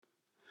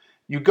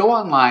You go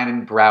online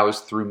and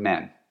browse through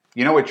men.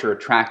 You know what you're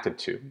attracted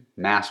to.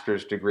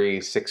 Master's degree,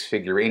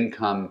 six-figure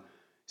income,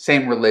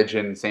 same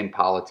religion, same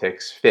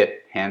politics,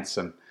 fit,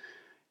 handsome.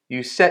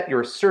 You set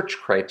your search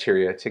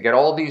criteria to get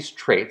all these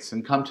traits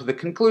and come to the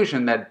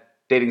conclusion that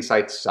dating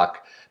sites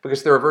suck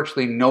because there are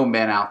virtually no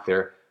men out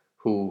there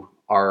who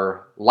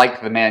are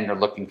like the man you're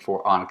looking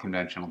for on a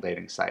conventional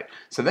dating site.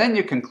 So then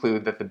you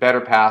conclude that the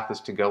better path is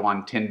to go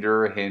on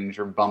Tinder or Hinge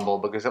or Bumble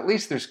because at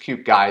least there's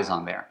cute guys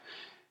on there.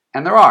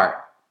 And there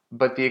are,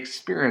 but the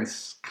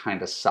experience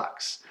kind of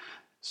sucks.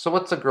 So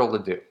what's a girl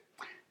to do?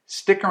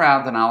 Stick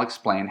around and I'll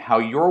explain how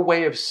your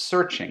way of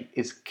searching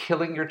is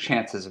killing your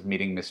chances of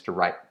meeting Mr.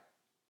 Right.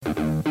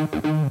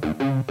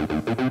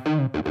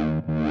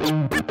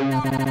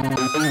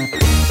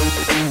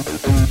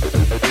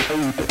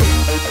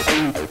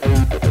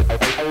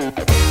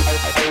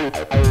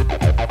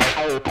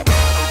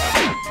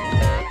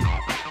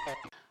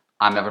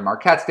 I'm Evan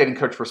Marquette, dating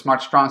coach for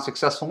smart, strong,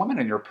 successful women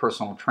and your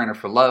personal trainer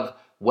for love.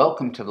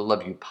 Welcome to the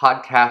Love U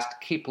podcast.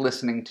 Keep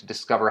listening to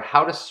discover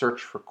how to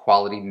search for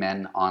quality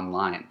men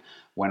online.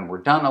 When we're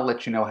done, I'll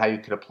let you know how you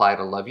could apply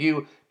to Love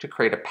U to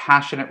create a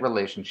passionate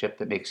relationship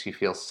that makes you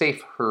feel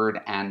safe,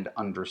 heard, and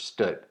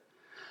understood.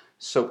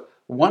 So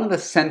one of the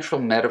central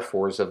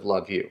metaphors of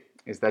Love U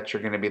is that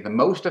you're going to be the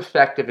most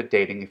effective at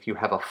dating if you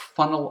have a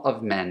funnel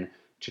of men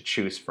to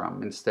choose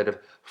from instead of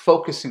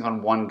focusing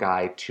on one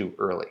guy too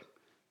early.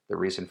 The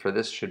reason for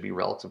this should be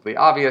relatively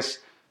obvious.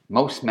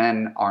 Most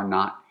men are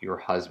not your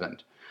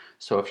husband.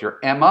 So if your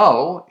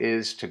MO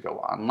is to go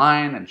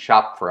online and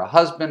shop for a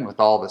husband with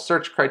all the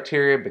search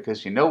criteria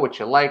because you know what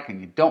you like and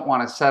you don't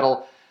want to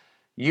settle,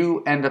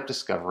 you end up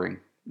discovering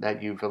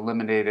that you've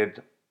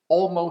eliminated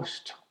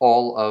almost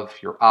all of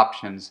your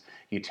options.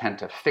 You tend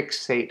to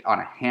fixate on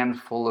a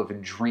handful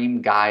of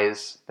dream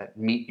guys that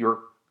meet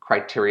your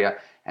criteria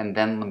and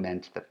then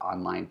lament that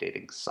online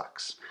dating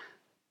sucks.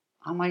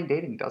 Online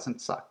dating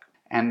doesn't suck.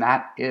 And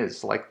that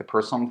is like the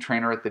personal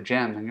trainer at the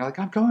gym. And you're like,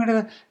 I'm going to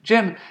the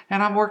gym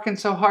and I'm working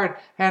so hard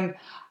and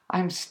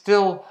I'm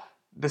still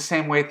the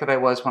same weight that I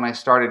was when I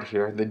started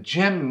here. The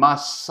gym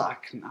must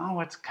suck. No,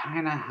 it's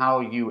kind of how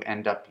you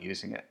end up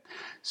using it.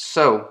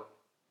 So,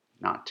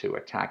 not to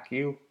attack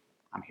you,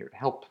 I'm here to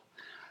help.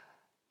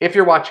 If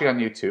you're watching on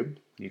YouTube,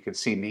 you can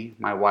see me,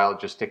 my wild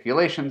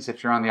gesticulations.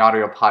 If you're on the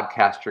audio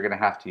podcast, you're going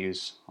to have to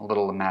use a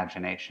little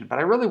imagination. But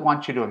I really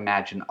want you to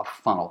imagine a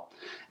funnel.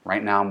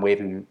 Right now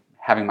I'm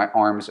having my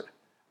arms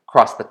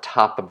across the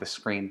top of the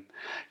screen.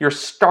 You're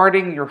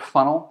starting your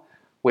funnel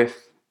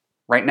with,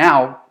 right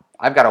now,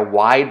 I've got a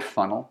wide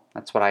funnel.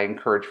 That's what I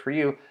encourage for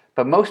you.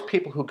 But most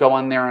people who go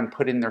on there and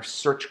put in their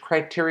search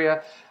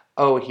criteria,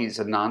 oh, he's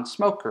a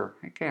non-smoker.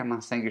 Okay, I'm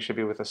not saying you should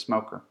be with a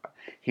smoker. But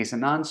he's a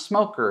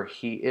non-smoker.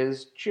 He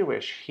is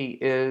Jewish. He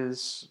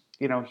is,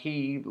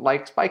 he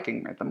likes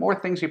biking. Right? The more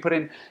things you put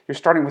in, you're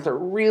starting with a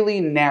really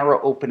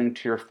narrow opening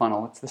to your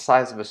funnel. It's the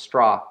size of a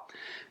straw.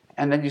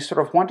 And then you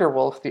sort of wonder,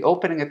 well, if the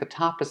opening at the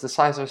top is the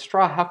size of a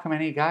straw, how come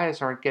any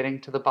guys aren't getting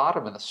to the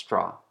bottom of the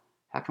straw?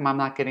 How come I'm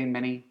not getting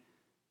many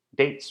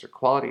dates or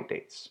quality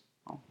dates?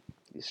 Well,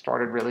 you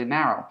started really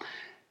narrow.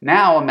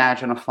 Now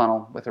imagine a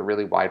funnel with a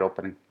really wide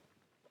opening.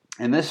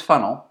 And this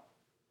funnel,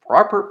 for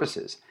our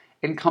purposes,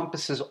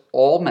 encompasses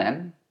all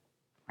men,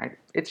 right?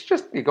 It's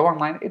just, you go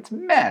online, it's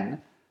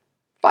men,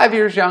 5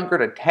 years younger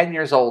to 10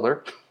 years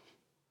older,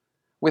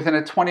 within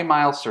a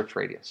 20-mile search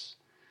radius.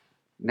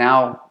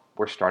 Now,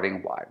 we're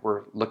starting wide.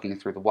 We're looking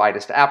through the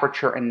widest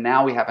aperture, and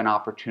now we have an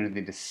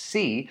opportunity to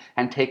see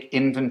and take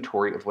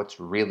inventory of what's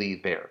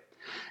really there.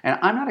 And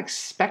I'm not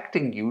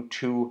expecting you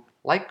to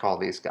like all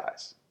these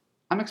guys.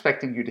 I'm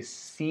expecting you to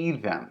see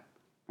them,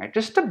 right?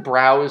 Just to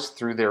browse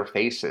through their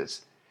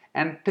faces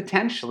and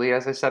potentially,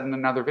 as I said in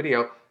another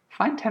video,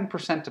 find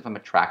 10% of them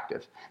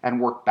attractive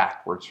and work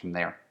backwards from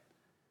there.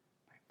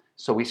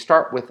 So we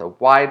start with a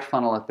wide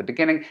funnel at the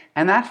beginning,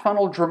 and that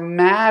funnel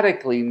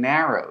dramatically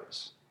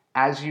narrows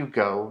as you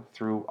go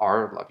through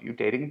our Love U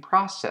dating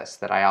process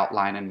that I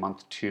outline in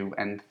month 2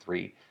 and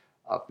 3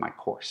 of my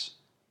course.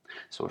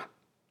 So if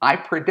I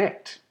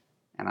predict,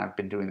 and I've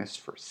been doing this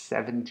for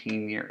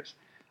 17 years,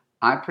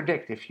 I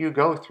predict if you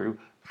go through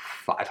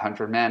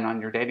 500 men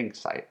on your dating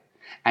site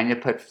and you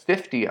put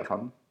 50 of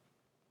them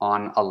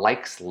on a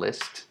likes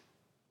list,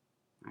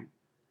 right,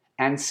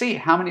 and see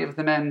how many of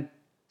the men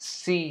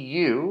see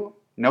you,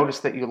 notice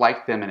that you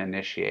like them and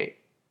initiate,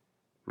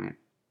 right?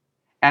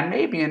 And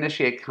maybe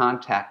initiate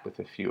contact with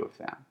a few of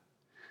them.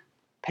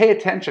 Pay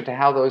attention to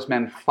how those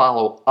men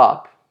follow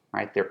up,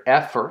 right, their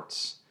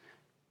efforts.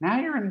 Now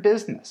you're in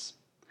business.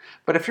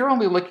 But if you're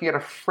only looking at a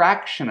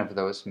fraction of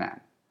those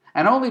men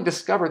and only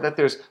discover that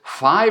there's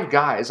 5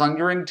 guys on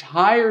your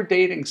entire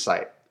dating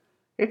site,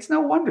 it's no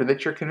wonder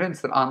that you're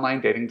convinced that online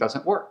dating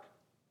doesn't work,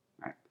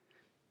 right?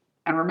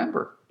 And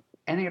remember,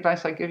 any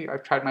advice I give you,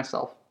 I've tried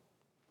myself.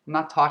 I'm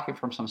not talking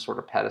from some sort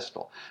of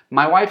pedestal.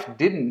 My wife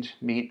didn't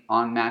meet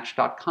on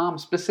Match.com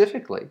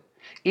specifically,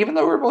 even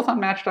though we were both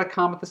on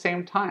Match.com at the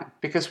same time,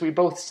 because we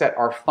both set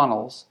our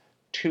funnels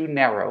too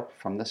narrow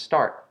from the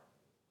start.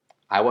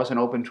 I wasn't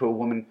open to a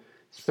woman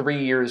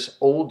 3 years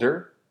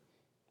older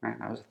Right?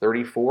 I was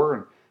 34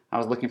 and I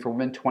was looking for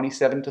women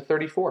 27 to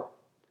 34.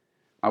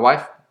 My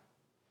wife,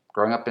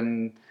 growing up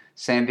in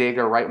San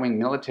Diego right-wing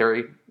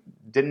military,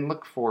 didn't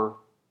look for,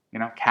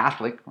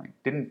 Catholic,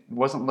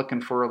 wasn't looking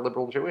for a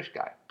liberal Jewish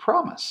guy.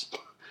 Promise.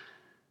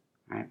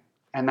 Right?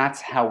 And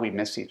that's how we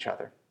miss each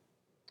other.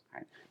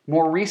 Right?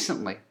 More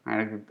recently,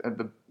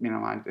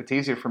 it's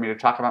easier for me to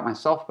talk about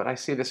myself, but I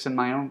see this in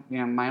my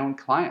own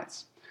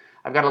clients.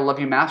 I've got a Love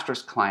You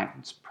Masters client.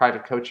 It's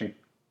private coaching.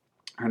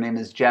 Her name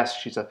is Jess.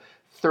 She's a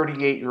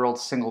 38-year-old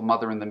single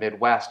mother in the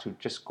Midwest who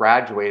just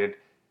graduated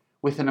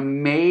with an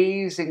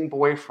amazing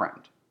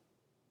boyfriend,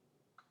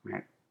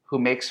 right, who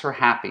makes her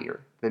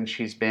happier than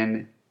she's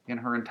been in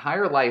her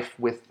entire life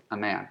with a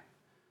man.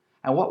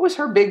 And what was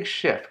her big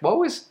shift? What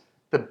was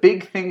the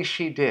big thing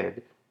she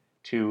did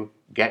to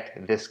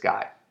get this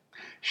guy?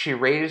 She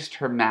raised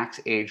her max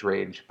age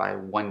range by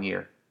 1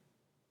 year,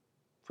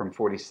 from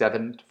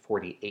 47 to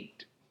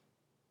 48.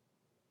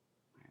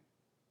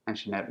 And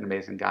she met an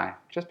amazing guy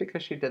just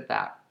because she did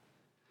that.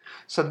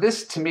 So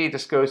this, to me,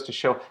 just goes to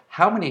show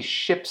how many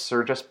ships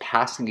are just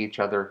passing each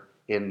other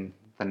in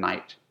the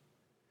night.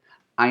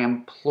 I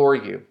implore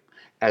you,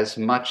 as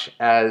much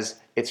as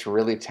it's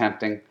really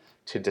tempting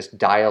to just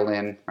dial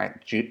in,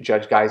 right,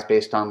 judge guys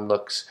based on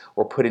looks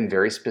or put in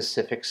very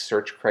specific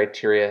search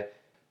criteria,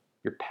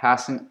 you're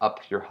passing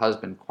up your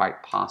husband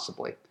quite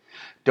possibly.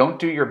 Don't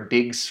do your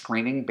big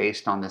screening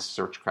based on this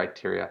search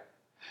criteria.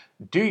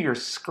 Do your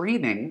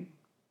screening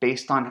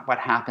based on what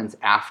happens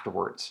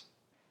afterwards.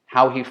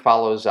 How he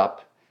follows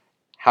up,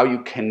 how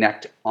you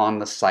connect on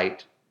the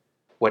site,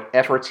 what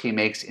efforts he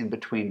makes in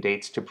between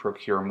dates to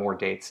procure more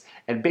dates,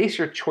 and base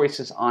your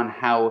choices on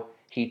how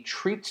he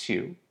treats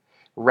you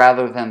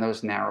rather than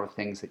those narrow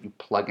things that you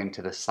plug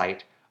into the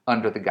site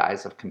under the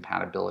guise of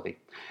compatibility.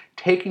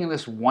 Taking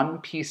this one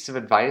piece of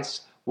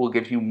advice will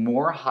give you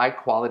more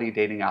high-quality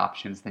dating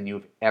options than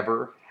you've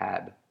ever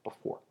had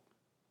before.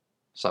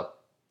 So,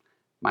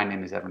 my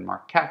name is Evan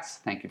Marc Katz.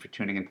 Thank you for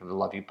tuning into the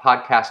Love You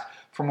Podcast.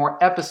 For more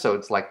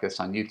episodes like this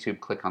on YouTube,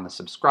 click on the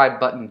subscribe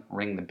button,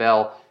 ring the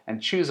bell, and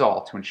choose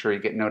all to ensure you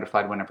get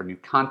notified whenever new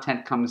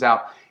content comes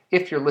out.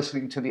 If you're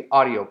listening to the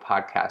audio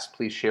podcast,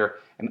 please share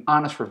an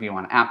honest review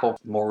on Apple.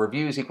 More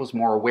reviews equals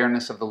more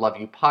awareness of the Love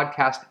You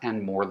Podcast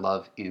and more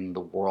love in the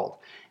world.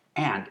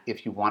 And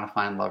if you want to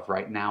find love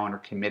right now and are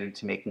committed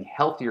to making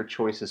healthier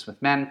choices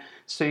with men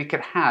so you could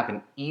have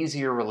an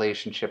easier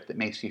relationship that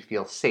makes you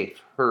feel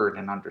safe, heard,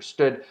 and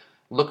understood,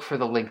 look for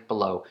the link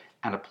below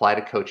and apply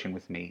to coaching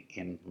with me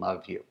in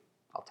Love You.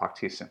 I'll talk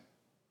to you soon.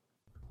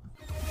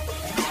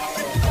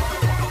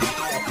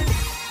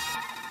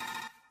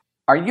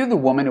 Are you the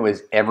woman who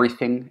is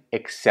everything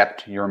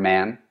except your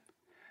man?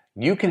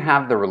 You can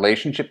have the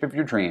relationship of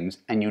your dreams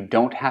and you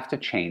don't have to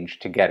change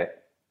to get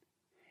it.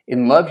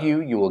 In Love You,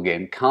 you will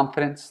gain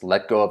confidence,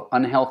 let go of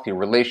unhealthy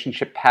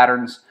relationship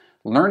patterns,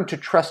 learn to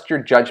trust your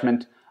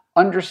judgment,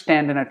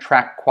 understand and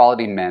attract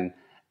quality men,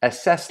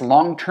 assess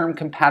long-term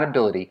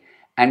compatibility,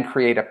 and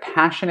create a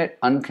passionate,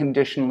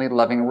 unconditionally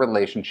loving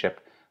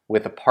relationship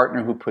with a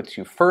partner who puts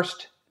you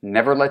first,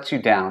 never lets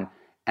you down,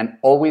 and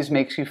always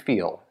makes you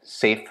feel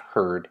safe,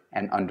 heard,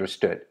 and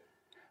understood.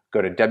 Go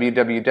to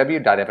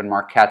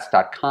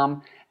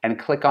www.evanmarckatz.com and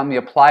click on the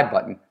apply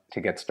button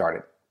to get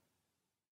started.